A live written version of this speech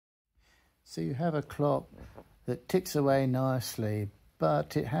So you have a clock that ticks away nicely,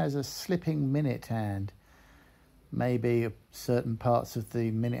 but it has a slipping minute hand. Maybe certain parts of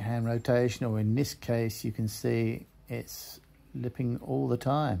the minute hand rotation, or in this case you can see it's slipping all the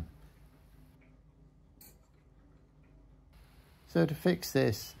time. So to fix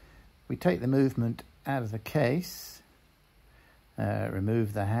this, we take the movement out of the case,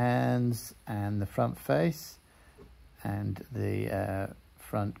 remove the hands and the front face and the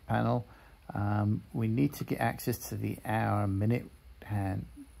front panel. We need to get access to the hour and minute hand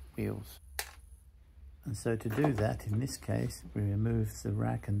wheels. And so to do that, in this case, we remove the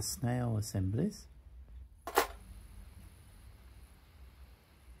rack and snail assemblies.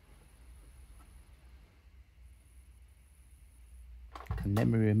 And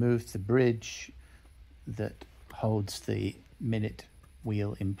then we remove the bridge that holds the minute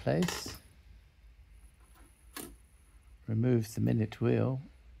wheel in place. Remove the minute wheel,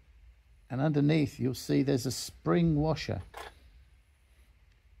 and underneath you'll see there's a spring washer.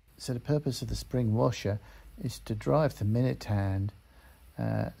 So the purpose of the spring washer is to drive the minute hand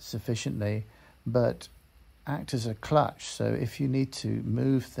sufficiently, but act as a clutch. So if you need to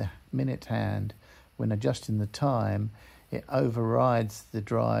move the minute hand when adjusting the time, it overrides the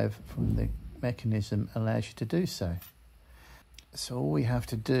drive from the mechanism, allows you to do so. So all we have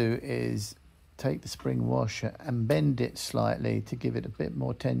to do is take the spring washer and bend it slightly to give it a bit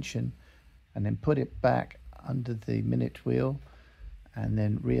more tension, and then put it back under the minute wheel, and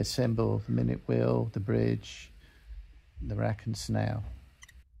then reassemble the minute wheel, the bridge, the rack and snail.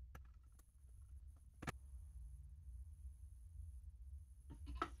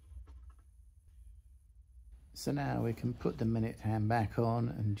 So now we can put the minute hand back on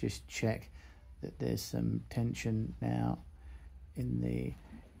and just check that there's some tension now in the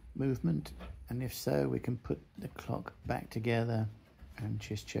movement, and if so, we can put the clock back together and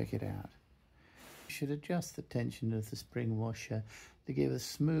just check it out. You should adjust the tension of the spring washer to give a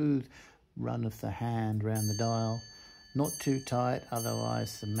smooth run of the hand around the dial. Not too tight,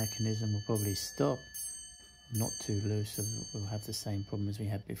 otherwise the mechanism will probably stop. Not too loose, so we'll have the same problem as we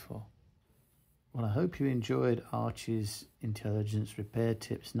had before. Well, I hope you enjoyed Archie's Intelligence Repair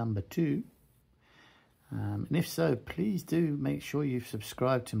Tips number 2. And if so, please do make sure you've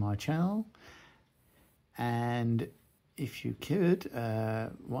subscribed to my channel. And if you could,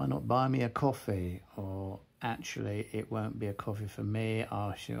 why not buy me a coffee? Or actually, it won't be a coffee for me.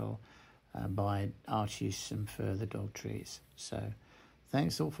 I shall buy Archie some further dog treats. So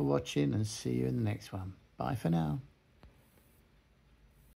thanks all for watching, and see you in the next one. Bye for now.